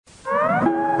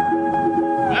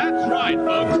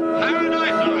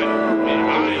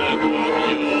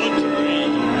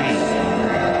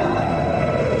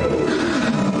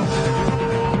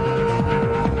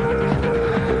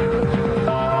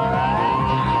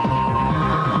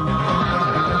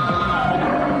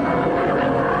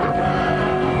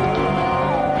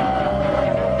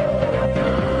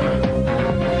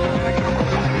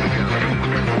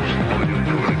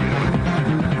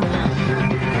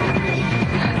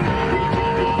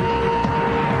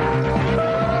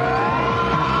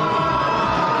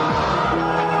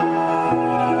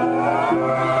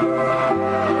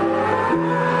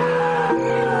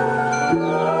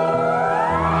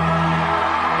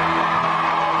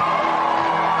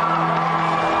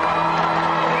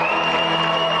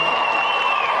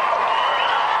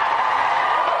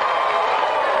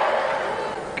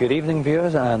Good evening,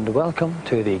 viewers, and welcome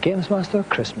to the GamesMaster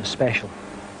Christmas Special.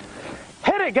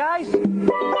 Hit it, guys!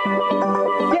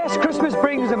 Yes, Christmas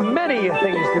brings many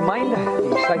things to mind.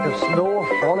 The sight of snow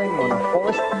falling on a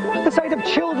forest, the sight of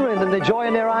children and the joy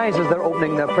in their eyes as they're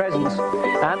opening their presents,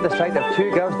 and the sight of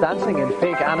two girls dancing in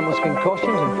fake animal skin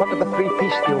costumes in front of a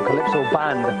three-piece steel calypso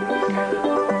band.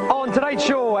 On tonight's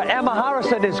show, Emma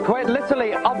Harrison is quite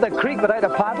literally up the creek without a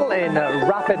paddle in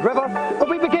Rapid River, but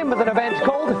we begin with an event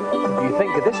called If You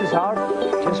Think This Is Hard,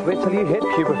 Just Wait Till You Hit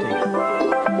Puberty.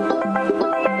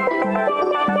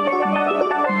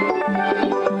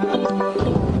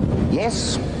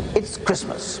 Yes, it's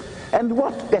Christmas. And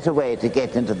what better way to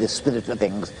get into the spirit of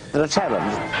things than a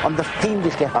challenge on the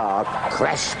fiendishly hard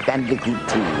Crash Bandicoot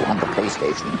 2 on the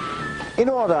PlayStation? In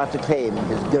order to claim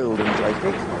his golden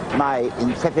joystick, my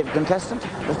intrepid contestant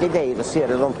must evade a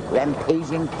series of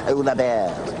rampaging polar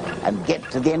bears and get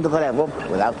to the end of the level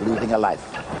without losing a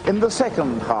life. In the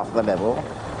second half of the level,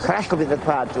 Crash will be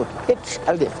required to hitch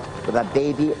a lift with a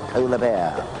baby polar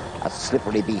bear, a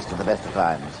slippery beast at the best of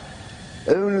times.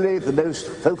 Only the most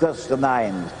focused of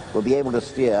minds will be able to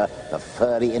steer the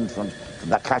furry infant from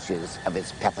the clutches of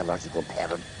its pathological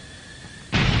parent.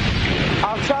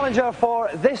 Our challenger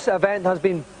for this event has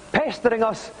been pestering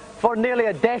us for nearly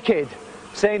a decade,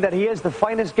 saying that he is the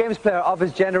finest games player of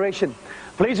his generation.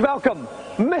 Please welcome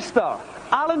Mr.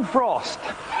 Alan Frost.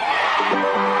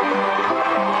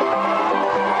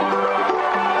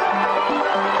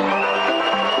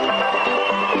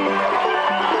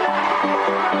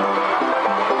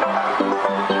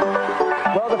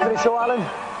 Welcome to the show, Alan.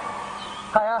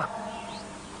 Hiya.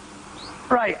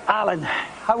 Right, Alan,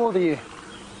 how old are you?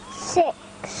 6.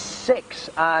 6,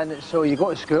 and so you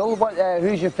go to school.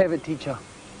 Who's your favourite teacher?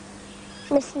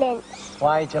 Miss Lynch.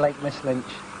 Why do you like Miss Lynch?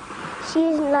 She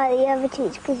isn't like the other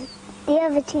teachers, because the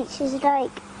other teachers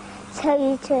tell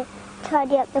you to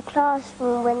tidy up the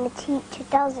classroom when the teacher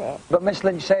does it. But Miss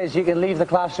Lynch says you can leave the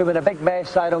classroom in a big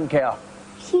mess, I don't care.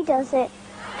 She does it.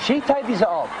 She tidies it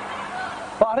up.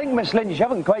 But I think, Miss Lynch, you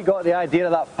haven't quite got the idea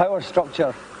of that power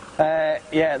structure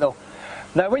yet, though.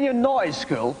 Now, when you're not at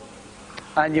school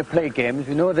and you play games,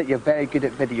 we know that you're very good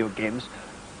at video games.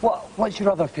 What's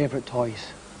your other favourite toys?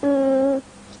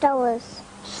 Star Wars.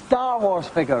 Star Wars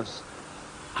figures.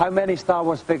 How many Star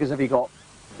Wars figures have you got?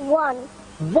 1.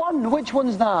 1? Which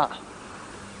one's that?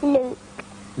 Luke.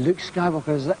 Luke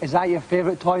Skywalker. Is that your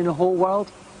favourite toy in the whole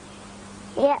world?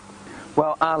 Yep.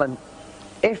 Well, Alan,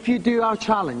 if you do our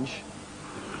challenge,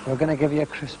 we're going to give you a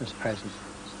Christmas present.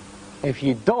 If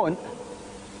you don't,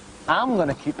 I'm going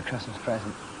to keep the Christmas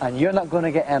present, and you're not going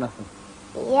to get anything.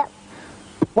 Yep.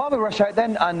 While we rush out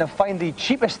then and find the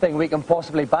cheapest thing we can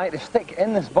possibly buy to stick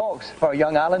in this box for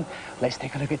young Alan, let's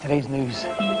take a look at today's news.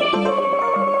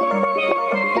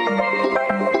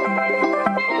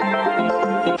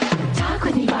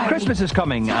 Christmas is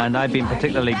coming, and I've been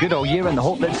particularly good all year in the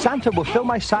hope that Santa will fill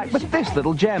my sack with this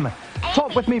little gem.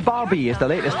 Talk With Me Barbie is the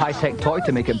latest high-tech toy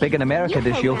to make it big in America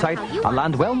this Yuletide, a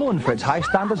land well known for its high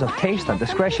standards of taste and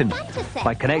discretion.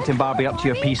 By connecting Barbie up to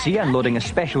your PC and loading a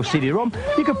special CD-ROM,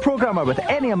 you can program her with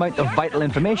any amount of vital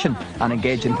information and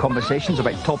engage in conversations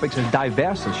about topics as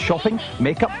diverse as shopping,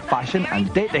 makeup, fashion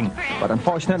and dating. But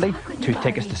unfortunately, 2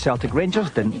 tickets to Celtic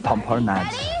Rangers didn't pump her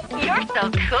nads. You're so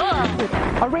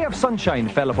cool. A ray of sunshine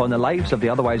fell upon the lives of the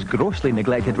otherwise grossly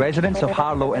neglected residents of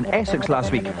Harlow in Essex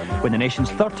last week, when the nation's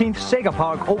 13th Sega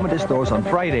Park opened its doors on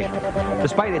Friday.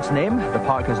 Despite its name, the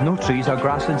park has no trees or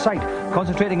grass in sight,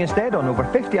 concentrating instead on over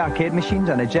 50 arcade machines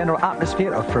and a general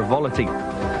atmosphere of frivolity.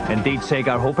 Indeed,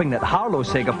 Sega are hoping that Harlow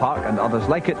Sega Park and others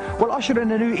like it will usher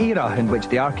in a new era in which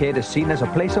the arcade is seen as a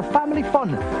place of family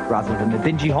fun, rather than the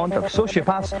dingy haunt of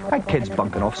sociopaths and kids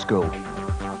bunking off school.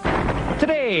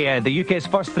 Today, the UK's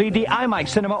first 3D IMAX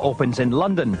cinema opens in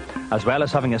London. As well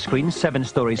as having a screen 7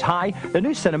 stories high, the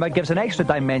new cinema gives an extra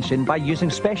dimension by using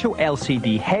special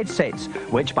LCD headsets,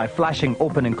 which, by flashing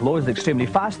open and closed extremely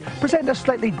fast, present a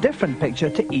slightly different picture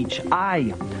to each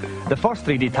eye. The first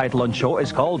 3D title on show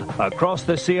is called Across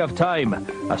the Sea of Time,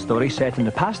 a story set in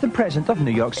the past and present of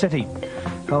New York City.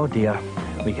 Oh dear.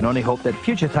 We can only hope that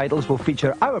future titles will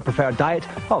feature our preferred diet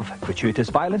of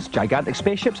gratuitous violence, gigantic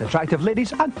spaceships, attractive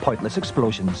ladies and pointless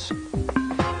explosions.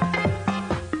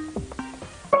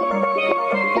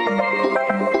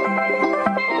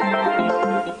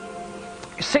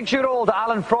 Six-year-old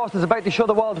Alan Frost is about to show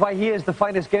the world why he is the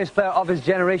finest games player of his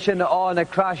generation on a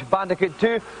Crash Bandicoot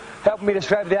 2. Helping me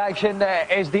describe the action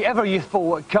is the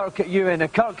ever-youthful Kirk Ewan.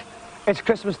 Kirk, it's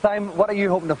Christmas time. What are you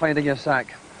hoping to find in your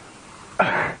sack?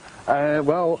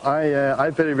 Well, I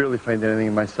very rarely find anything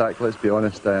in my sack, let's be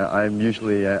honest. I'm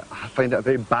usually, I find it a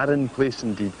very barren place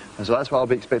indeed. And so that's what I'll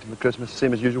be expecting for Christmas,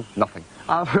 same as usual, nothing.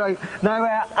 Right. Now,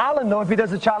 Alan, though, if he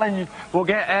does the challenge, will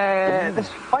get this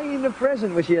fine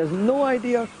present, which he has no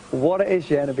idea what it is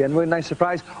yet. It'll be a really nice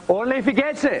surprise, only if he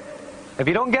gets it. If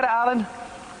you don't get it, Alan,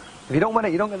 if you don't win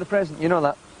it, you don't get the present. You know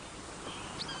that.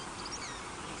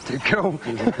 Too cool.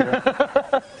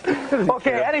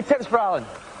 Okay, any tips for Alan?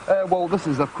 Well, this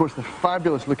is, of course, the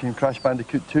fabulous-looking Crash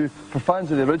Bandicoot 2. For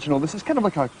fans of the original, this is kind of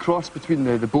like a cross between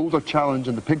the Boulder Challenge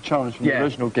and the Pig Challenge from the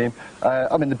original game.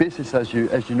 I mean, the basis, as you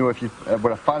know, if you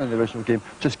were a fan of the original game,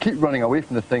 just keep running away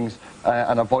from the things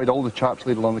and avoid all the traps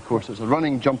laid along the course. It's a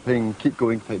running, jumping, keep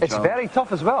going type challenge. It's very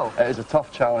tough as well. It is a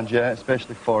tough challenge, yeah,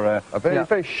 especially for a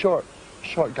very short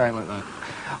guy like that.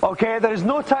 Okay, there is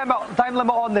no time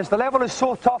limit on this. The level is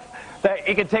so tough that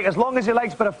he can take as long as he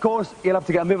likes, but of course he'll have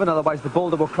to get moving, otherwise the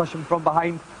boulder will crush him from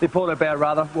behind. The polar bear,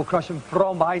 rather, will crush him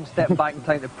from behind, step back in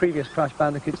time to the previous Crash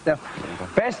Bandicoots there.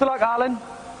 Best of luck, Alan.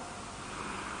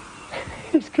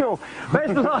 He's cool. Best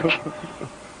of luck.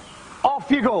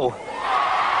 Off you go.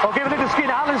 Okay, look at the screen.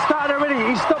 Alan's starting already.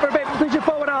 He's stopping a bit. Push it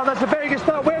forward, Alan. That's a very good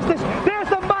start. Where's this? There's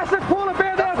the massive polar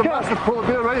bear there. The massive polar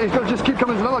bear, right? He's got to just keep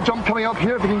coming. There's another jump coming up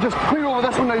here. If he can just clear over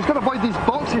this one now, he's got to avoid these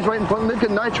boxes right in front. They've got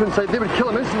nitro inside. They would kill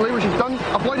him instantly, which he's done.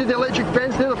 Avoided the electric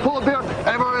fence there. The polar bear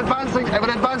ever advancing, ever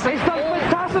advancing. He's done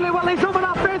fantastically well. He's over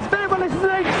that fence very well. This is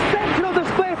an exceptional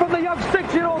display from the young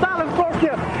 6-year-old Alan Frost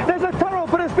here. There's a turtle,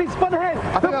 but it's been spun ahead.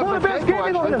 The polar bear's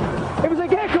gaining on him. It was a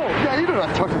gecko. Yeah, you don't know what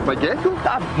I'm talking about, gecko.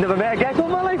 I've never met a gecko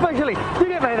in my life, actually. You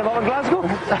get behind him up in Glasgow.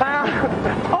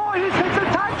 Oh, it's a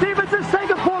tag team. It's the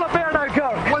second polar bear now,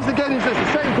 Kirk. Once again, he's the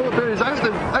second polar bear. He's out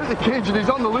the cage and he's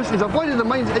on the loose. He's avoided the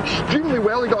mines extremely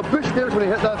well. He got a push there when he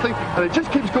hit that thing, and it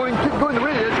just keeps going the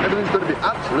way it is. Everything's going to be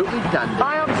absolutely dandy.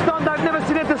 I am stunned. I've never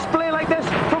seen a display like this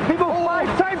from people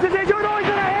 5 times a day. You're always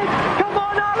in ahead. Come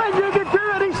on, Alan, you can do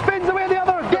it. He spins away the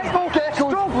other gecko.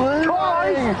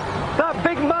 That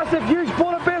big, massive, huge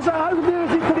polar bear. So how near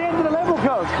is he to the end of the level,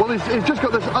 Kirk? Well, he's just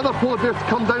got this other polar bear to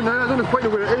come down now. I don't quite know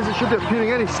where it is. It should be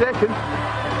appearing any second.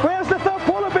 Where's the third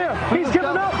polar bear? He's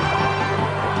given up.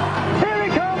 Here he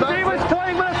comes. He was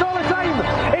toying with us all the time.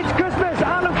 It's Christmas.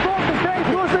 Alan Frost is very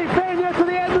closely paying you to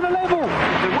the end of the level.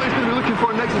 And what he's going to be looking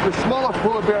for next is the smaller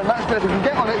polar bear, and that's better. If he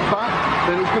can get on its back,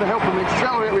 then it's going to help him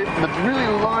accelerate away from the really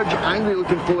large,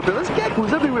 angry-looking polar bear. There's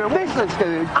geckos everywhere. What's this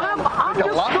guy? I'm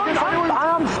just stunned.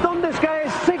 I'm stunned. This guy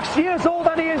is 6 years old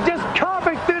and he is just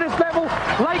carving through this level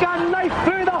like a knife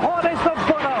through the hottest of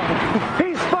butter.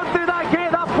 He's spun through that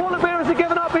gate. That polar bear hasn't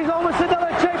given up. He's almost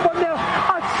another checkpoint there.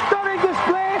 A stunning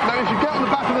display. Now, as you get on the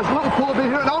back of this little polar bear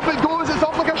here, and off it goes. It's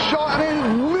off like a shot, and then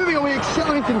moving away,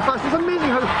 accelerating fast. It's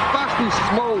amazing how fast these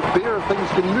small bear things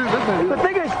can move, isn't it? The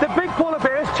thing is, the big polar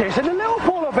bear is chasing the little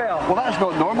polar bear. Well, that's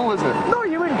not normal, is it? No,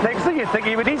 you wouldn't think so. You'd think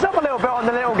he would ease up a little bit on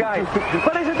the little guy.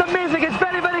 But this is amazing. It's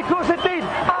very, very close indeed.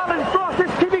 Alan Frost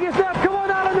is keeping his nerve. Come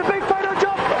on, Alan, the big final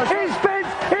jump. He spins,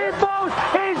 he falls,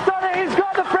 he's done it, he's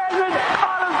got the present.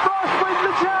 Alan Frost wins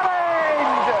the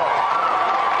challenge.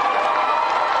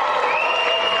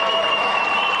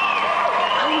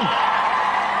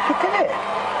 You did it.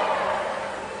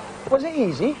 Was it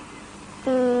easy?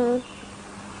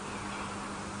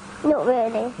 Not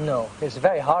really. No, it's a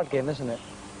very hard game, isn't it?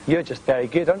 You're just very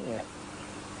good, aren't you?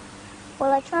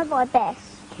 Well, I tried my best.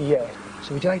 Yeah.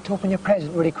 So would you like to open your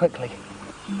present really quickly?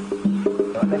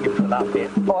 Then you put that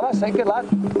bit. Oh, that's it. Good lad.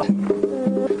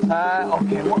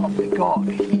 Okay, what have we got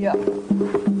here?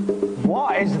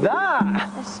 What is that?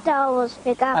 A Star Wars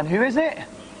figure. And who is it?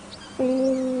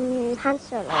 Han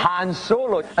Solo. Han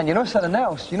Solo. And you know something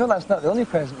else? You know that's not the only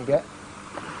present you get.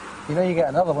 You know you get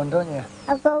another one, don't you?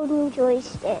 A golden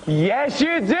joystick. Yes,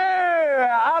 you do!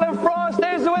 Alan Frost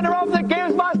is the winner of the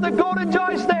GamesMaster Golden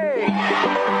Joystick!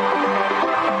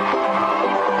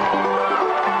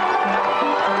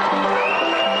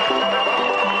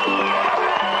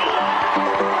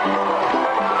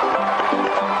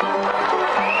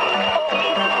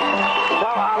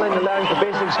 Now Alan learns the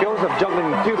basic skills of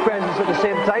juggling 2 presents at the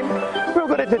same time. We'll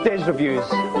go to today's reviews.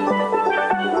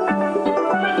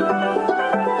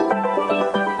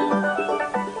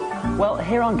 Well,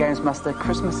 here on GamesMaster,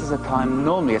 Christmas is a time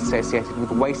normally associated with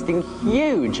wasting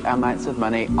huge amounts of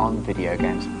money on video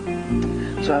games.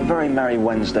 So a very merry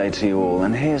Wednesday to you all,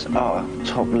 and here's our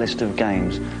top list of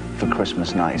games for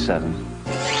Christmas '97.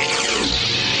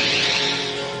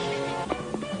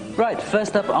 Right,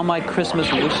 first up on my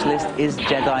Christmas wish list is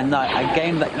Jedi Knight, a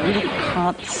game that you really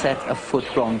can't set a foot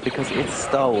wrong because it's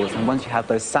Star Wars, and once you have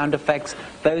those sound effects,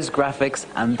 those graphics,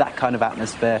 and that kind of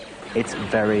atmosphere, it's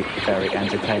very, very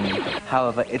entertaining.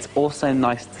 However, it's also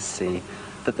nice to see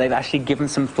that they've actually given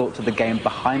some thought to the game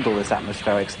behind all this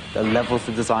atmospherics. The levels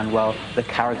are designed well, the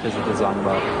characters are designed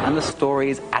well, and the story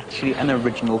is actually an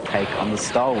original take on the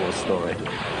Star Wars story.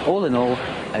 All in all,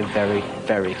 a very,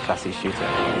 very classy shooter.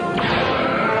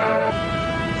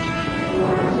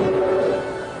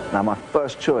 Now, my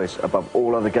first choice above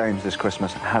all other games this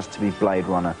Christmas has to be Blade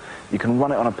Runner. You can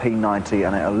run it on a P90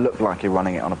 and it'll look like you're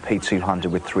running it on a P200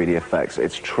 with 3D effects.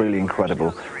 It's truly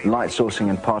incredible. Light sourcing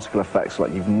and particle effects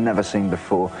like you've never seen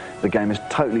before. The game is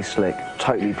totally slick,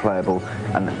 totally playable,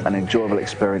 and an enjoyable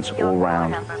experience all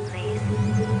round.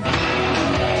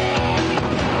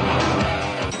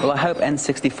 Well, I hope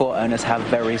N64 owners have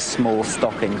very small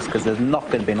stockings, because there's not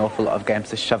going to be an awful lot of games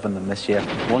to shove in them this year.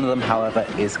 One of them, however,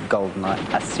 is GoldenEye,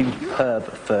 a superb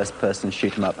first-person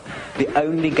shoot-'em-up. The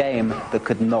only game that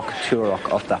could knock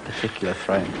Turok off that particular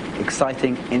throne.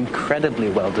 Exciting, incredibly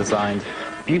well-designed,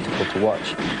 beautiful to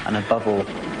watch, and above all,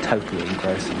 totally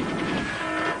engrossing.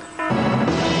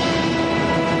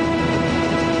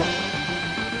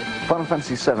 Final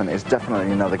Fantasy VII is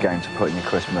definitely another game to put in your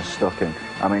Christmas stocking.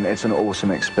 I mean, it's an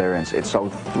awesome experience. It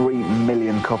sold 3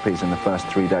 million copies in the first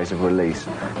 3 days of release.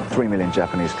 3 million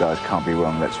Japanese guys can't be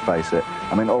wrong, let's face it.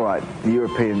 I mean, all right, the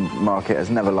European market has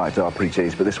never liked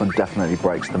RPGs, but this one definitely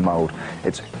breaks the mold.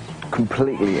 It's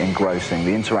completely engrossing.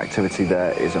 The interactivity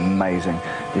there is amazing.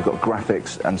 You've got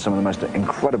graphics and some of the most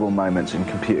incredible moments in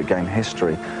computer game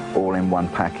history all in one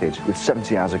package. With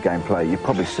 70 hours of gameplay, you're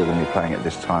probably still going to be playing it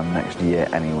this time next year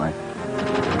anyway.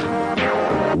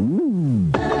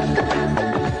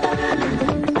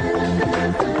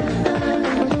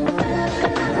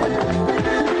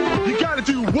 You gotta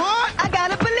do what? I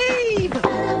gotta believe!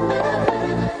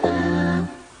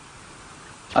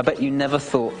 I bet you never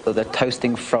thought that a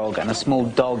toasting frog and a small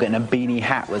dog in a beanie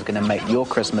hat was going to make your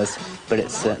Christmas, but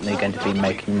it's certainly going to be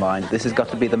making mine. This has got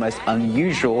to be the most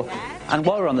unusual, and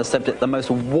while we're on the subject, the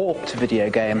most warped video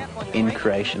game in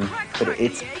creation, but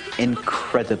it's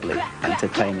incredibly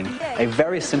entertaining. A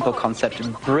very simple concept,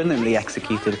 brilliantly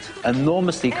executed,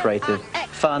 enormously creative,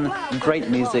 fun, great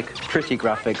music, pretty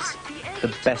graphics.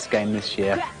 The best game this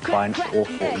year by an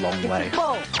awful long way.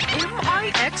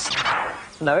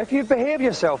 Now, if you behave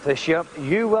yourself this year,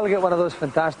 you will get one of those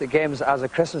fantastic games as a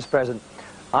Christmas present.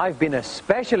 I've been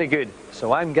especially good,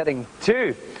 so I'm getting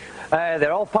 2.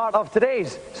 They're all part of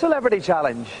today's Celebrity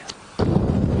Challenge.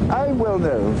 I'm well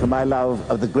known for my love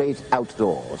of the great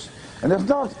outdoors, and it's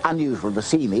not unusual to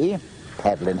see me,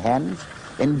 paddle in hand,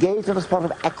 engaged in a spot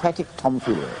of aquatic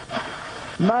tomfoolery.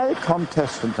 My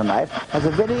contestant tonight has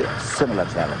a very similar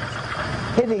challenge.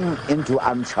 Heading into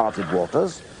uncharted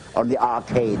waters on the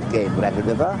arcade game Rapid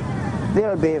River,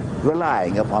 they'll be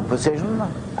relying upon precision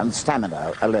and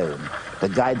stamina alone to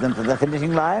guide them to the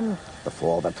finishing line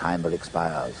before the timer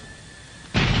expires.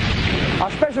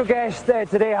 Our special guest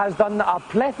today has done a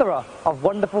plethora of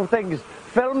wonderful things.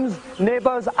 Films,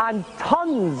 neighbours and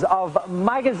tons of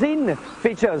magazine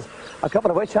features, a couple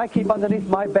of which I keep underneath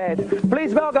my bed.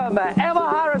 Please welcome Emma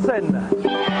Harrison.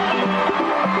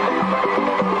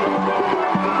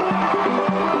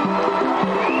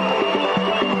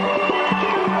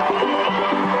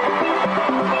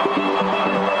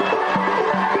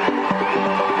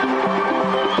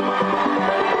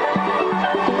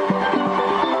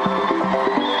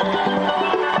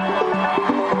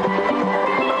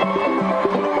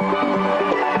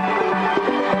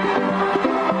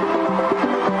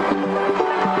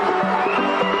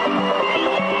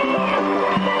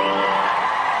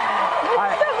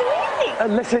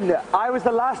 Listen, I was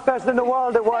the last person in the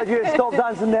world that wanted you to stop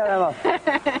dancing there, Emma.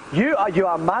 You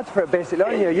are mad for it, basically,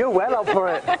 aren't you? You're well up for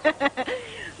it.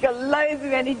 Got loads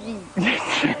of energy. You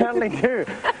certainly do.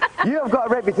 You have got a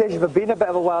reputation for being a bit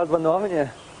of a wild one, though, haven't you?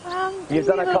 You've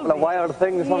done a couple of wild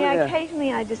things, haven't you? Yeah,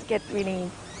 occasionally I just get really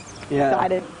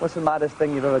excited. What's the maddest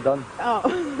thing you've ever done?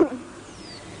 Oh.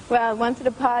 Well, once at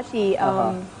a party,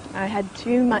 I had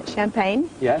too much champagne.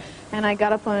 Yes. And I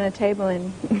got up on a table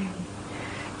and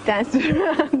danced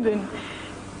around and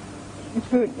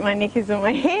put my knickers on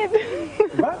my head.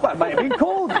 That might have been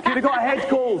cold. You'd have got a head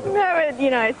cold. No, but, you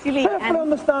know, it's silly. Perfectly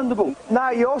understandable. Now,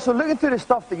 you're also looking through the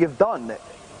stuff that you've done.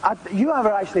 You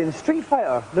were actually in Street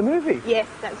Fighter, the movie. Yes,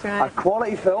 that's right. A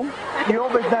quality film.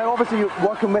 Obviously, you're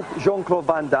working with Jean-Claude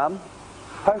Van Damme.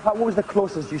 What was the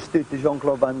closest you stood to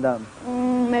Jean-Claude Van Damme?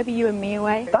 Maybe you and me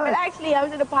away. But actually, I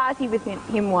was at a party with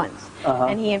him once,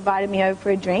 and he invited me over for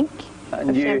a drink.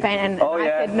 And champagne, and I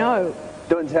said no.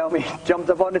 Don't tell me. Jumped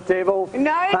up on the table. No,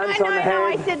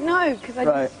 I said no because I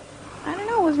don't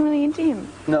know, I wasn't really into him.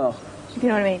 No. You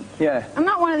know what I mean? Yeah. I'm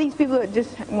not one of these people that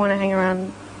just want to hang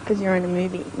around because you're in a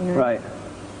movie. You know? Right.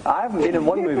 I haven't been in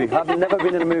one movie. I've never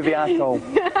been in a movie at all.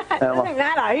 It doesn't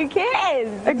matter. Who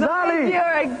cares? Exactly. You're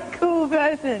a cool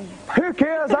person. Who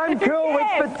cares? I'm cool.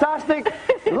 It's fantastic.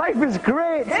 Life is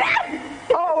great.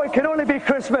 Oh, it can only be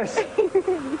Christmas.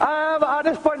 At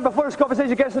this point, before this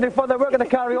conversation gets any further, we're going to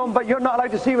carry on, but you're not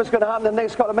allowed to see what's going to happen in the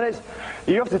next couple of minutes.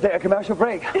 You have to take a commercial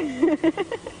break.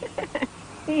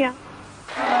 Yeah.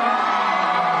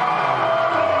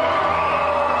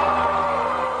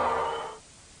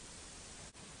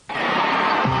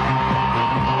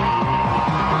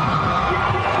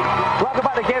 Welcome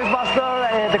back to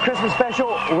GamesMaster, the Christmas special.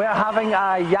 We're having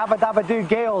a Yabba Dabba Doo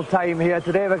Gale time here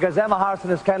today because Emma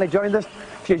Harrison has kindly joined us.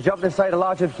 She's jumped inside a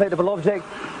large inflatable object.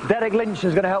 Derek Lynch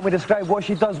is going to help me describe what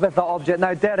she does with that object.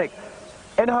 Now, Derek,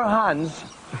 in her hands,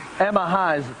 Emma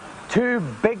has two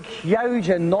big, huge,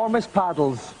 enormous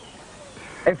paddles.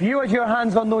 If you had your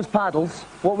hands on those paddles,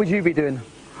 what would you be doing?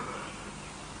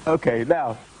 Okay,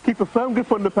 now, keep a firm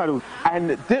grip on the paddles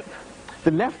and dip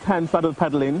the left-hand side of the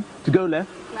paddle in to go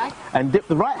left, right, and dip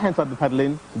the right-hand side of the paddle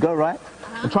in to go right,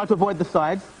 and try to avoid the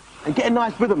sides, and get a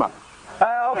nice rhythm up.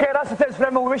 Okay, that's the tips for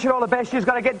Emma. We wish you all the best. She's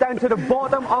got to get down to the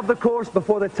bottom of the course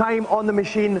before the time on the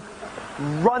machine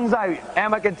runs out.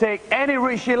 Emma can take any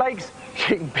route she likes.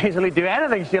 She can basically do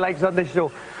anything she likes on this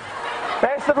show.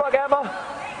 Best of luck, Emma.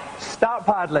 Start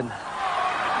paddling.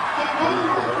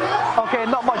 Okay,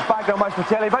 not much background much to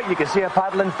tell you about. You can see a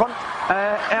paddle in front.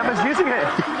 Emma's using it.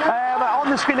 On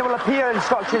the screen it will appear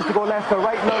instructions to go left or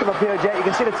right. None will appear yet. You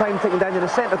can see the time ticking down to the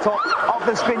centre top of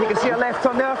the screen. You can see a left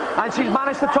turn there, and she's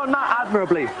managed to turn that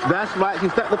admirably. That's right. She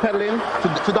stepped the pedal in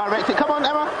to direct it. Come on,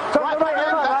 Emma. Turn right, the right,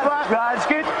 Emma. That's right. That's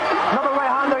good. Another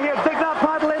right-hander here. Dig that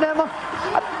paddle in, Emma.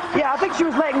 Yeah, I think she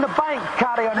was letting the bank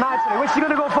carry her naturally. What's she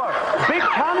going to go for? Big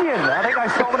Canyon. I think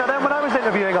I saw one of them when I was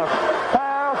interviewing her.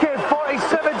 Okay, 47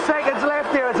 seconds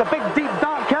left here. It's a big, deep,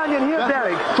 dark canyon here,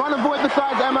 Derek. Try and avoid the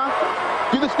sides, Emma.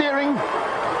 Do the steering.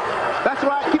 That's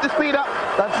right. Keep the speed up.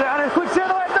 That's it. And a quick sail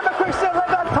left, Emma. Quick sail left.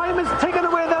 That time is taken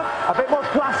away there. A bit more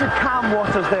placid, calm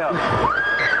waters there.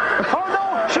 Oh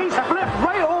no, she's flipped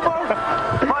right over.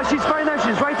 But she's fine now.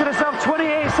 She's righted herself.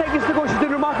 28 seconds to go. She's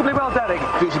doing remarkably well, Derek.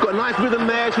 She's got a nice rhythm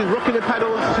there. She's rocking the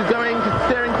pedals. She's steering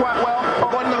quite well.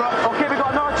 Avoiding the rocks. Okay, we've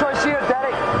got another choice here,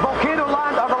 Derek. Volcano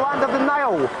Land or the Land of the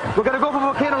Nile. We're going to go for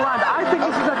Volcano Land. I think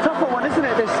this is a tougher one, isn't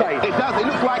it, this side? It does. It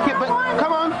looks like it, but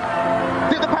come on.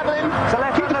 Dip the pedal in. So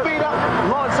let's keep the speed up.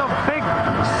 Lots of big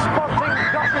spurting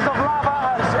gushes of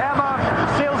lava as Emma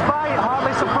sails by.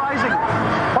 Hardly surprising.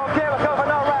 Okay, we're going for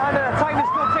another right-hander. The time is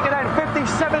still ticking down.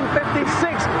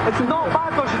 57:56. It's not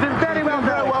bad though. She's doing very well.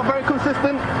 Very well. Very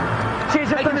consistent.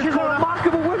 She's a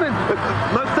remarkable woman.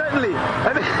 Most certainly.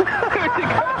 Oh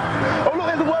look,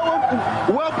 there's a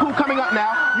whirlpool coming up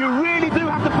now. You really do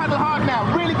have to paddle hard now.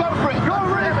 Really go for it. Go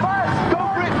for it fast. Go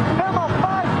for it. Emma,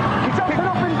 fast. She's jumping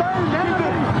up and down.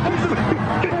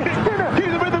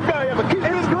 Keep the rhythm going, Emma. Keep the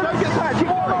rhythm going. Don't get tired. Keep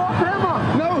going. Emma.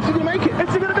 No, she's going to make it. Is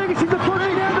she going to make it? She's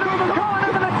approaching the end of the river. Come on,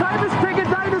 Emma. The time is ticking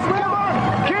down as well. Come on.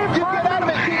 Keep just get out of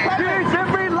it. Keep paddling. Use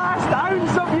every last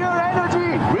ounce of your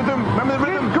energy. Rhythm. Remember the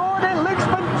rhythm. Keep going. It looks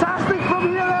fantastic from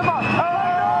here, Emma.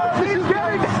 Oh, she's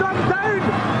getting sucked down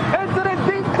into the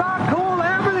deep dark hole.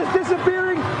 Emma is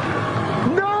disappearing.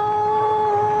 No!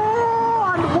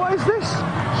 And what is this?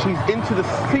 She's into the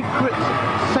secret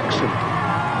section.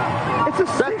 It's a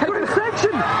secret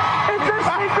section. It's a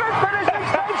secret finishing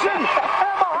section.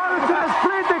 Emma Harrison has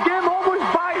played the game almost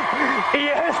by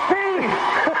ESP.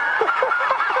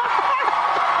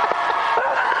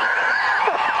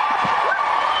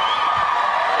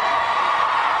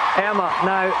 Emma,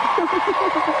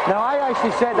 now I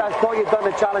actually said I thought you'd done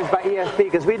the challenge by ESP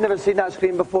because we'd never seen that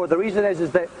screen before. The reason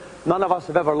is that none of us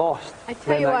have ever lost. I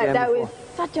tell you what, that was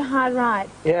such a hard ride.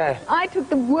 Yeah. I took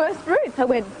the worst routes. I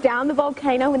went down the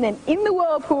volcano and then in the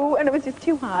whirlpool, and it was just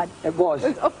too hard. It was.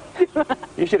 It was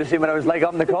You should have seen what I was like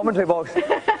up in the commentary box.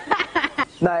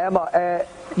 Now, Emma,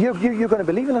 you're going to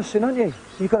be leaving us soon, aren't you?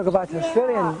 You've got to go back to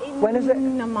Australia. And when is it?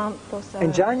 In a month or so.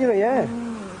 In January, yeah.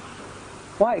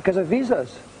 Why? Because of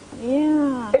visas?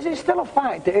 Yeah. Is it still a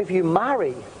fact that if you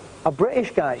marry a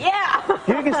British guy, yeah,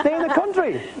 you can stay in the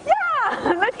country?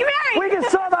 Yeah, let's get married. We can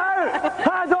sort that out.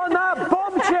 Hands on that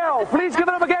bombshell. Please give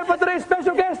it up again for today's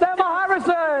special guest, Emma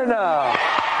Harrison.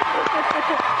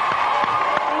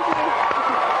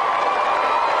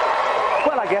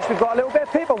 Well, I guess we've got a little bit of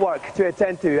paperwork to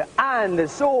attend to, and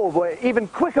so even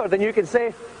quicker than you can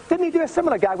say, didn't he do a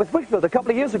similar gag with Wakefield a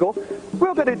couple of years ago?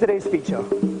 We're going to do today's feature.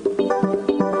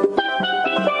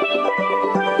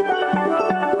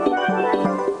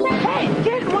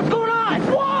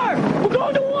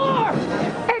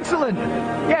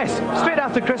 Yes, straight after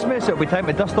after Christmas, it'll be time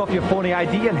to dust off your phony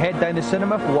ID and head down the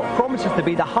cinema for what promises to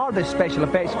be the hardest special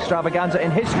effects extravaganza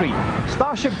in history.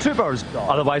 Starship Troopers,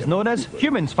 otherwise known as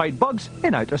Humans Fight Bugs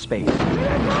in Outer Space.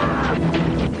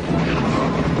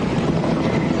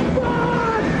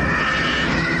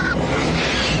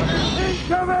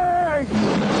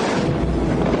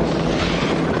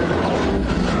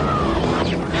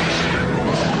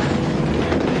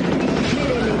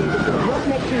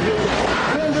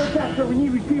 We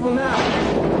need retrieval now.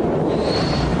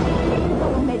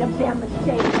 We made a damn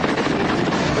mistake.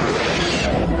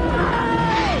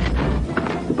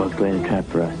 The bugs laid a trap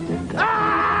for us, didn't they?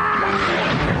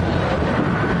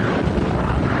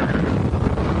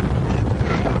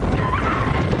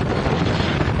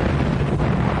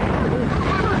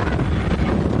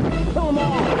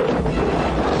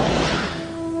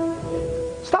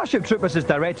 Starship Troopers is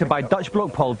directed by Dutch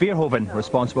bloke Paul Verhoeven,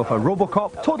 responsible for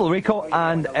Robocop, Total Recall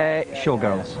and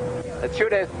Showgirls. Let's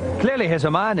shoot it. Clearly he's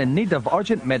a man in need of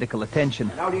urgent medical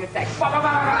attention. Now the attack.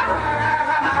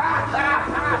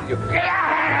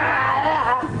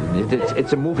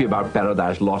 It's a movie about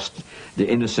Paradise Lost. The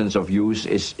innocence of youth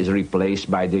is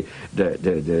replaced by the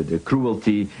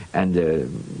cruelty and the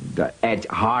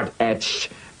hard edge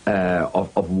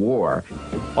of war.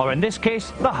 Or in this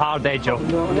case, the hard edge of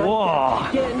war.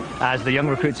 As the young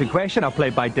recruits in question are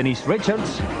played by Denise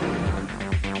Richards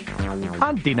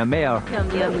and Dina Mayer.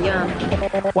 Yum, yum, yum.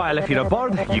 While if you're a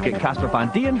bird, you get Casper Van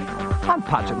Dien and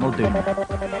Patrick Muldoon.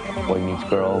 Boy meets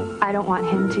girl. I don't want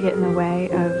him to get in the way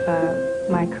of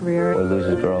my career. Boy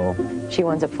loses girl. She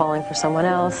winds up falling for someone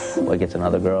else. Boy gets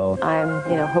another girl. I'm,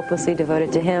 hopelessly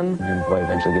devoted to him. And boy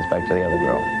eventually gets back to the other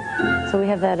girl. So we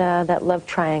have that love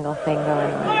triangle thing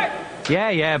going on.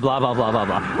 Yeah, blah, blah, blah, blah,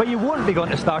 blah. But you won't be going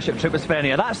to Starship Troopers for any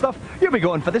of that stuff. You'll be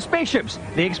going for the spaceships,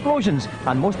 the explosions,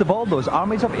 and most of all, those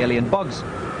armies of alien bugs.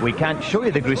 We can't show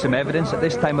you the gruesome evidence at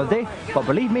this time of day, but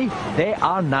believe me, they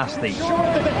are nasty.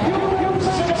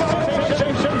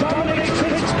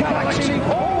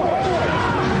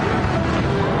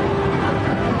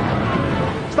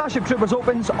 Starship Troopers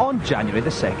opens on January the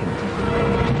 2nd.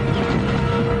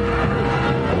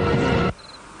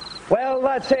 Well,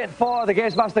 that's it for the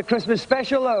GamesMaster Christmas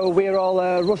special. We're all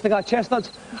roasting our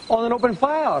chestnuts on an open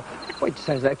fire. Wait,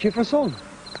 sounds like a cue for a song.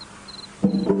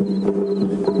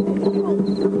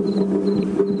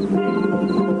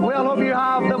 We all hope you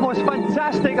have the most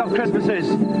fantastic of Christmases.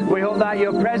 We hope that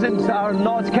your presents are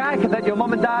not cack, that your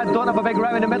mum and dad don't have a big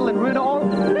row in the middle and ruin it all,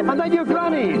 and that your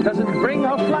granny doesn't bring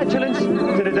her flatulence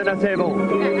to the dinner table.